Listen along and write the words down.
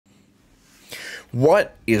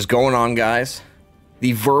What is going on, guys?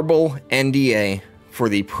 The verbal NDA for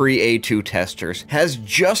the pre-A2 testers has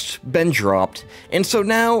just been dropped, and so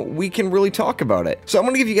now we can really talk about it. So I'm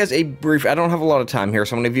going to give you guys a brief, I don't have a lot of time here,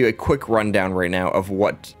 so I'm going to give you a quick rundown right now of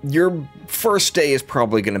what your first day is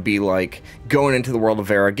probably going to be like going into the world of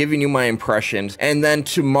Verra, giving you my impressions, and then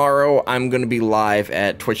tomorrow I'm going to be live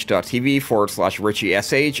at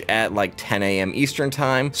twitch.tv/RichieSH at like 10 a.m. Eastern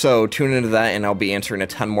time, so tune into that and I'll be answering a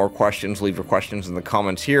ton more questions. Leave your questions in the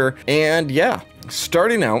comments here, and yeah,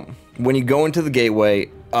 starting out, when you go into the gateway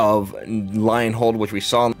of Lionhold, which we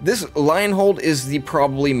saw, this Lionhold is the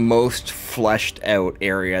probably most fleshed out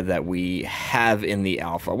area that we have in the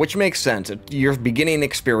alpha, which makes sense. It's your beginning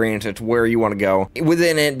experience, it's where you want to go.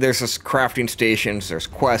 Within it, there's this crafting stations, there's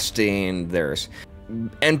questing, there's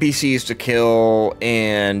NPCs to kill,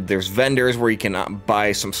 and there's vendors where you can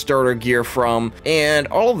buy some starter gear from, and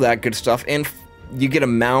all of that good stuff. And you get a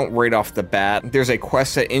mount right off the bat. There's a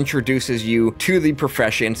quest that introduces you to the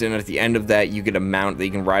professions, and at the end of that you get a mount that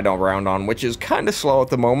you can ride around on, which is kind of slow at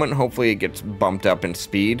the moment. Hopefully it gets bumped up in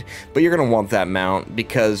speed, but you're going to want that mount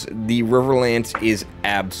because the Riverlands is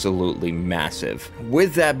absolutely massive.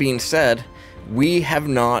 With that being said, we have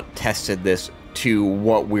not tested this to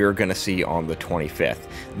what we're going to see on the 25th.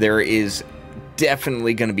 There is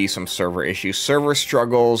definitely going to be some server issues. Server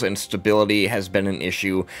struggles and stability has been an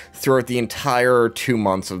issue throughout the entire 2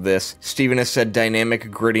 months of this. Steven has said dynamic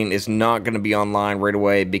gridding is not going to be online right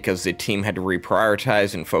away because the team had to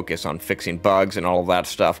reprioritize and focus on fixing bugs and all of that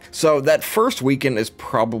stuff. So that first weekend is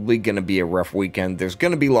probably going to be a rough weekend. There's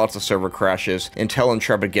going to be lots of server crashes until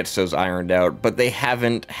Intrepid gets those ironed out, but they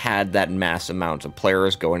haven't had that mass amount of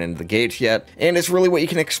players going into the gates yet, and it's really what you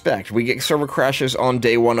can expect. We get server crashes on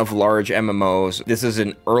day one of large MMOs. This is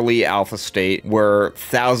an early alpha state where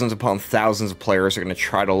thousands upon thousands of players are going to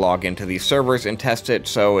try to log into these servers and test it,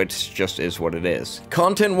 so it's just is what it is.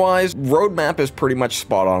 Content-wise, roadmap is pretty much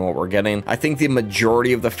spot on what we're getting. I think the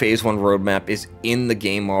majority of the Phase 1 roadmap is in the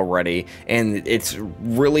game already, and it's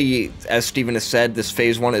really, as Steven has said, this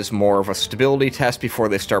Phase 1 is more of a stability test before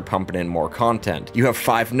they start pumping in more content. You have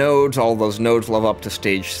 5 nodes, all those nodes level up to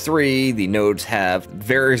Stage 3, the nodes have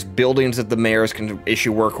various buildings that the mayors can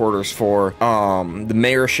issue work orders for. The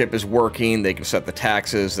mayorship is working, they can set the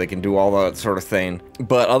taxes, they can do all that sort of thing.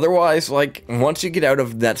 But otherwise, like, once you get out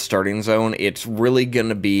of that starting zone, it's really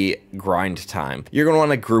gonna be grind time. You're gonna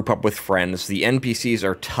wanna group up with friends. The NPCs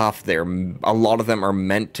are tough. A lot of them are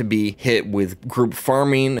meant to be hit with group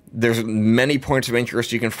farming. There's many points of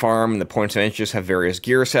interest you can farm, and the points of interest have various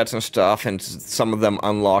gear sets and stuff, and some of them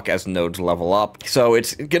unlock as nodes level up. So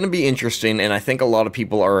it's gonna be interesting, and I think a lot of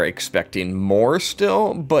people are expecting more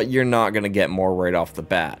still, but you're not gonna get more right off the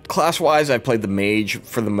bat. Class-wise, I've played the mage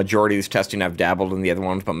for the majority of this testing. I've dabbled in the other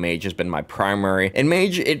ones, but mage has been my primary. And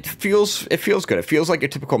mage, it feels good. It feels like a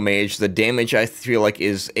typical mage. The damage, I feel like,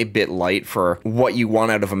 is a bit light for what you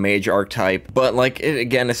want out of a mage archetype. But like,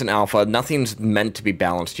 again, it's an alpha. Nothing's meant to be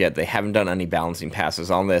balanced yet. They haven't done any balancing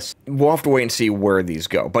passes on this. We'll have to wait and see where these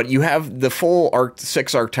go. But you have the full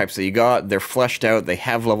 6 archetypes that you got. They're fleshed out. They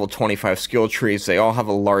have level 25 skill trees. They all have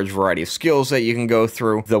a large variety of skills that you can go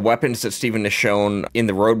through. The weapons that Steven has shown in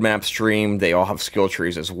the roadmap stream, they all have skill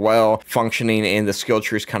trees as well, functioning, and the skill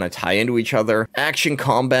trees kind of tie into each other. Action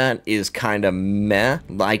combat is kind of meh.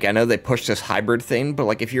 Like, I know they pushed this hybrid thing, but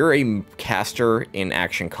like, if you're a caster in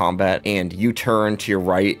action combat and you turn to your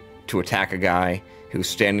right to attack a guy who's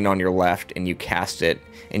standing on your left and you cast it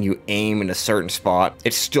and you aim in a certain spot,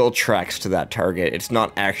 it still tracks to that target. It's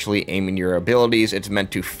not actually aiming your abilities, it's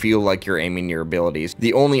meant to feel like you're aiming your abilities.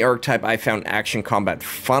 The only archetype I found action combat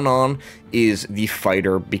fun on is the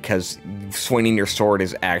fighter, because swinging your sword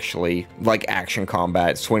is actually like action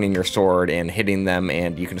combat, swinging your sword and hitting them,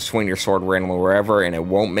 and you can swing your sword randomly wherever and it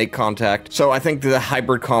won't make contact. So I think the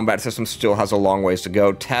hybrid combat system still has a long ways to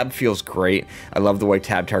go. Tab feels great. I love the way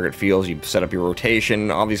tab target feels. You set up your rotation.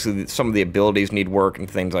 Obviously some of the abilities need work and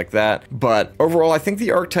things like that, but overall I think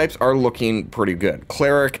the archetypes are looking pretty good.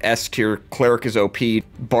 Cleric, S tier. Cleric is OP.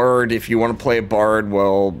 Bard, if you want to play a Bard,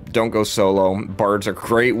 well, don't go solo. Bards are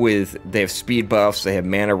great they have speed buffs, they have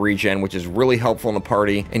mana regen, which is really helpful in a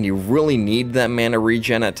party, and you really need that mana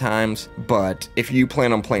regen at times. But if you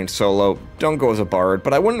plan on playing solo, don't go as a Bard,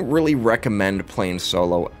 but I wouldn't really recommend playing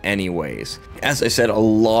solo anyways. As I said, a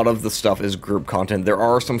lot of the stuff is group content. There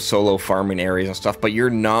are some solo farming areas and stuff, but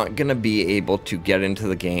you're not going to be able to get into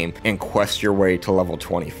the game and quest your way to level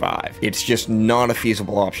 25. It's just not a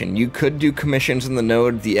feasible option. You could do commissions in the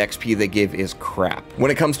node. The XP they give is crap.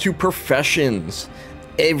 When it comes to professions,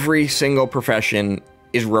 every single profession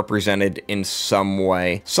is represented in some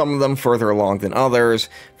way. Some of them further along than others.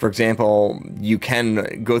 For example, you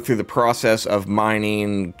can go through the process of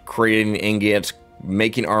mining, creating ingots,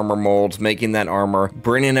 making armor molds, making that armor,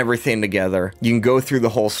 bringing everything together. You can go through the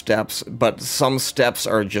whole steps, but some steps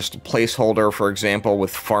are just a placeholder. For example,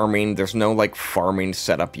 with farming, there's no like farming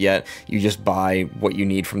setup yet. You just buy what you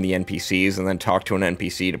need from the NPCs and then talk to an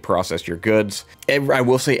NPC to process your goods. I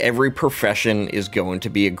will say every profession is going to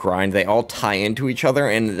be a grind. They all tie into each other,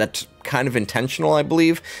 and that's kind of intentional, I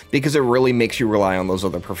believe, because it really makes you rely on those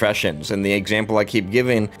other professions. And the example I keep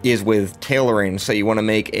giving is with tailoring. So you want to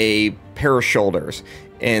make a pair of shoulders,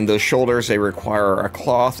 and those shoulders, they require a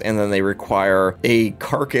cloth, and then they require a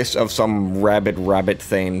carcass of some rabid rabbit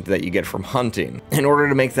thing that you get from hunting. In order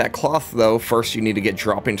to make that cloth, though, first you need to get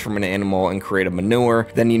droppings from an animal and create a manure.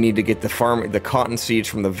 Then you need to get the cotton seeds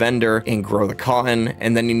from the vendor and grow the cotton,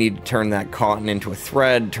 and then you need to turn that cotton into a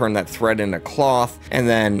thread, turn that thread into cloth, and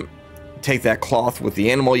then take that cloth with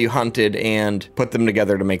the animal you hunted and put them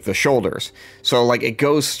together to make the shoulders. So like it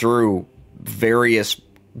goes through various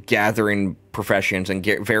gathering professions and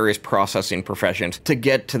get various processing professions to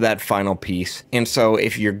get to that final piece. And so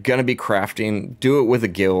if you're gonna be crafting, do it with a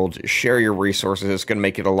guild, share your resources. It's gonna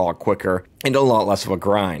make it a lot quicker and a lot less of a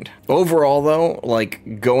grind. Overall though,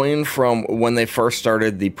 like going from when they first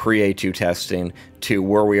started the pre-A2 testing to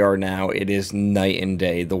where we are now, it is night and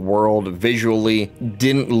day. The world visually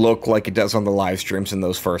didn't look like it does on the live streams in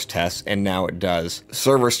those first tests, and now it does.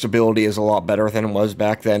 Server stability is a lot better than it was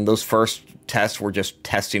back then. Those first tests were just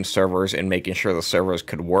testing servers and making sure the servers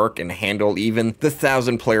could work and handle even the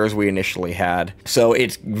 1,000 players we initially had. So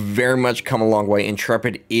it's very much come a long way.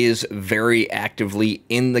 Intrepid is very actively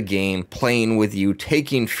in the game, playing with you,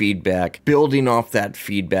 taking feedback, building off that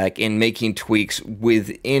feedback, and making tweaks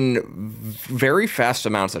within very fast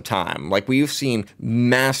amounts of time. Like we've seen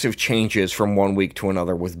massive changes from one week to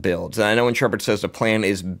another with builds. And I know Intrepid says the plan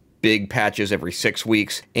is big patches every 6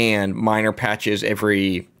 weeks and minor patches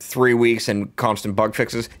every 3 weeks and constant bug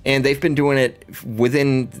fixes. And they've been doing it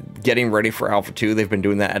within getting ready for Alpha 2. They've been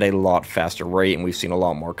doing that at a lot faster rate, and we've seen a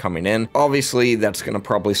lot more coming in. Obviously, that's going to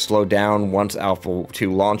probably slow down once Alpha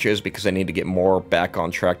 2 launches because they need to get more back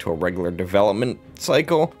on track to a regular development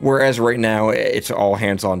cycle. Whereas right now, it's all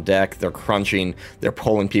hands on deck. They're crunching, they're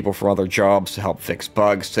pulling people from other jobs to help fix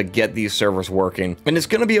bugs, to get these servers working. And it's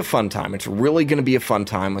going to be a fun time. It's really going to be a fun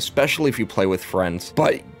time, especially if you play with friends.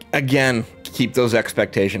 But again, keep those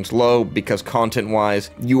expectations low because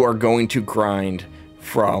content-wise, you are going to grind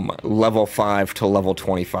from level 5 to level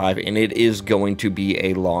 25, and it is going to be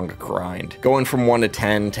a long grind. Going from 1 to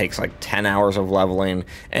 10 takes like 10 hours of leveling,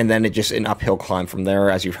 and then it just an uphill climb from there.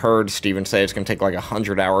 As you've heard Steven say, it's going to take like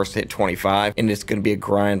 100 hours to hit 25, and it's going to be a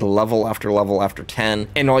grind level after 10,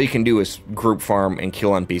 and all you can do is group farm and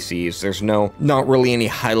kill NPCs. There's not really any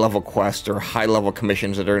high-level quests or high-level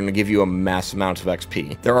commissions that are going to give you a mass amount of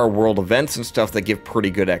XP. There are world events and stuff that give pretty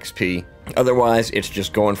good XP. Otherwise, it's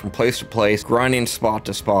just going from place to place, grinding spot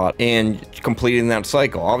to spot, and completing that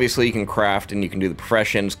cycle. Obviously, you can craft and you can do the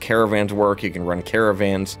professions, caravans work, you can run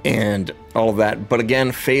caravans, and all of that. But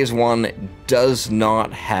again, Phase 1 does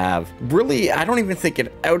not have, really, I don't even think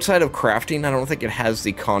it, outside of crafting, I don't think it has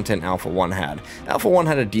the content Alpha 1 had. Alpha 1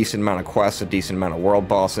 had a decent amount of quests, a decent amount of world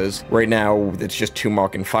bosses. Right now, it's just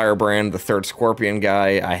Tumok and Firebrand, the third Scorpion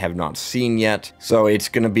guy I have not seen yet. So it's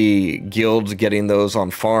going to be guilds getting those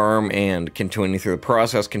on farm and continuing through the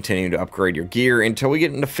process, continuing to upgrade your gear until we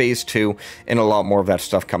get into Phase 2 and a lot more of that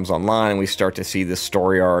stuff comes online and we start to see the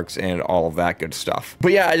story arcs and all of that good stuff.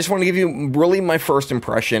 But yeah, I just want to give you really my first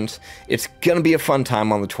impressions. It's gonna be a fun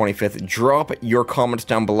time on the 25th. Drop your comments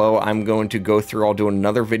down below. I'm going to go through, I'll do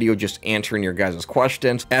another video just answering your guys'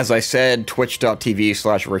 questions. As I said,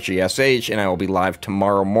 twitch.tv/RichieSH, and I will be live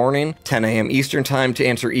tomorrow morning, 10 a.m. Eastern time, to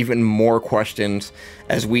answer even more questions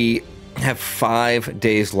as we have 5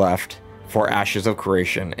 days left for Ashes of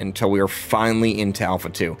Creation until we are finally into Alpha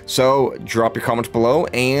 2. So drop your comments below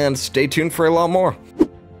and stay tuned for a lot more.